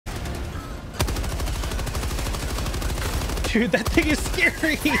Dude, that thing is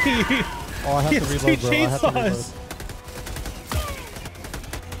scary. Oh, I have to reload, bro. I have to reload.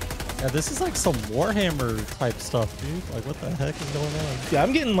 Yeah, this is like some Warhammer type stuff, dude. Like, what the heck is going on? Yeah,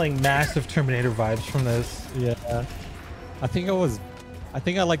 I'm getting like massive Terminator vibes from this. Yeah. I think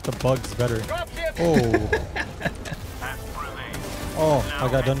I like the bugs better. Oh. Oh,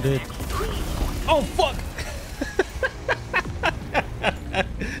 I got done dead. Oh, fuck.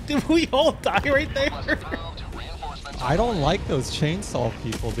 Did we all die right there? I don't like those chainsaw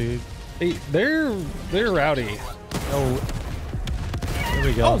people, dude. Hey, they're rowdy. Oh. There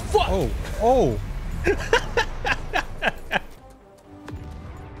we go. Oh, fuck. Oh. Oh.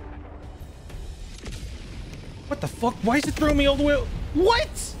 What the fuck? Why is it throwing me all the way?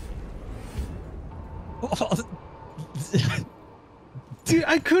 What? Dude,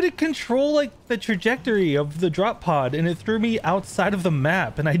 I couldn't control like the trajectory of the drop pod and it threw me outside of the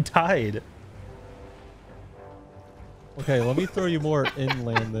map and I died. Okay, let me throw you more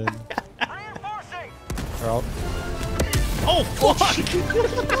inland then. Or oh, fuck!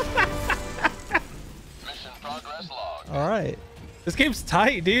 Mission progress log. all right. This game's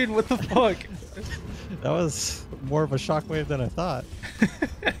tight, dude. What the fuck? That was more of a shockwave than I thought.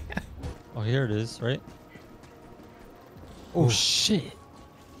 Oh, here it is, right? Oh, shit.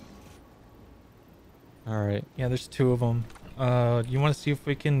 All right. Yeah, there's two of them. You want to see if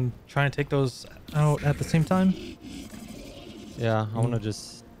we can try and take those out at the same time? Yeah, I want to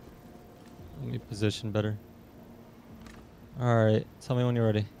just... Let me position better. All right. Tell me when you're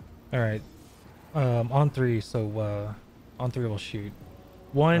ready. All right. On three, so on three we'll shoot.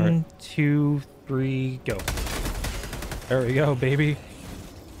 One, right. 2, 3, go. There we go, baby.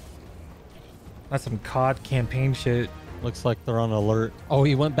 That's some COD campaign shit. Looks like they're on alert. Oh,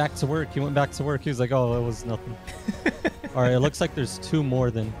 he went back to work. He went back to work. He was like, oh, it was nothing. All right, it looks like there's two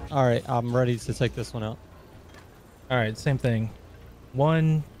more then. All right, I'm ready to take this one out. All right, same thing.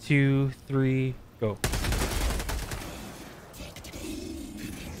 1, 2, 3, go.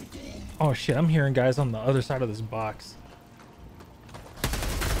 Oh shit, I'm hearing guys on the other side of this box.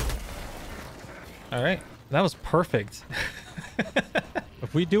 All right, that was perfect.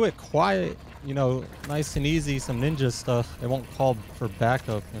 If we do it quiet, you know, nice and easy, some ninja stuff, it won't call for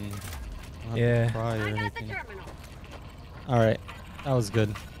backup and I'll have to cry or anything. All right, that was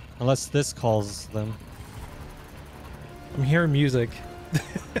good. Unless this calls them. I'm hearing music.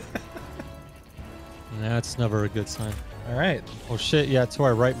 That's never a good sign. All right. Oh shit, yeah, to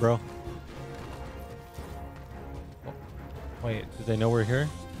our right, bro. Wait. Do they know we're here?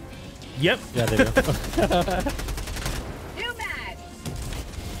 Yep. Yeah, they do.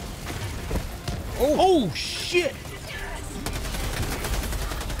 Oh shit!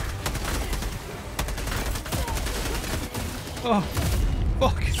 Oh,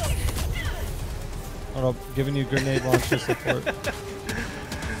 fuck! Hold up, giving you grenade launcher support.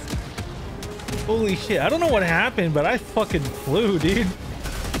 Holy shit! I don't know what happened, but I fucking flew, dude.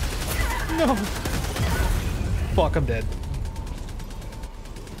 No. Fuck! I'm dead.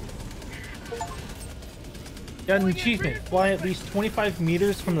 Got an achievement. Fly at least 25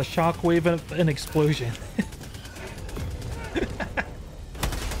 meters from the shockwave of an explosion.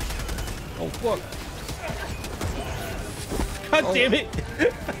 Oh, fuck. God damn it.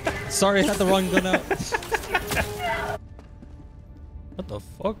 Sorry, I had the wrong gun out. What the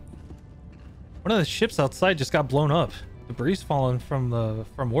fuck? One of the ships outside just got blown up. Debris falling from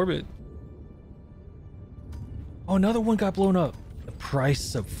orbit. Oh, another one got blown up. The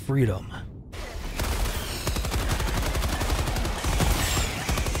price of freedom.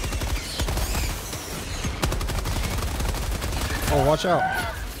 Oh, watch out.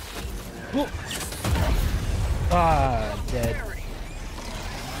 Whoa. Ah, dead.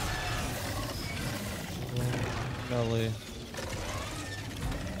 Golly.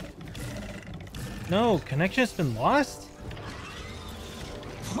 No, connection's been lost?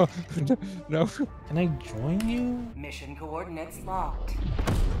 No. Can I join you? Mission coordinates locked.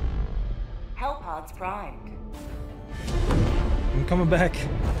 Hell pods primed. I'm coming back.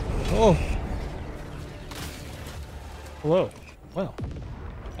 Oh. Hello. Well,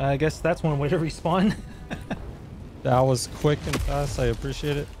 I guess that's one way to respawn. That was quick and fast. I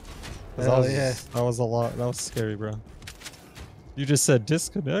appreciate it. Hell yeah. That was a lot. That was scary, bro. You just said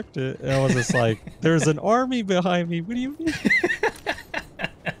disconnect it. And I was just like, there's an army behind me. What do you mean?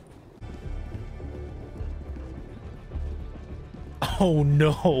 Oh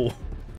no.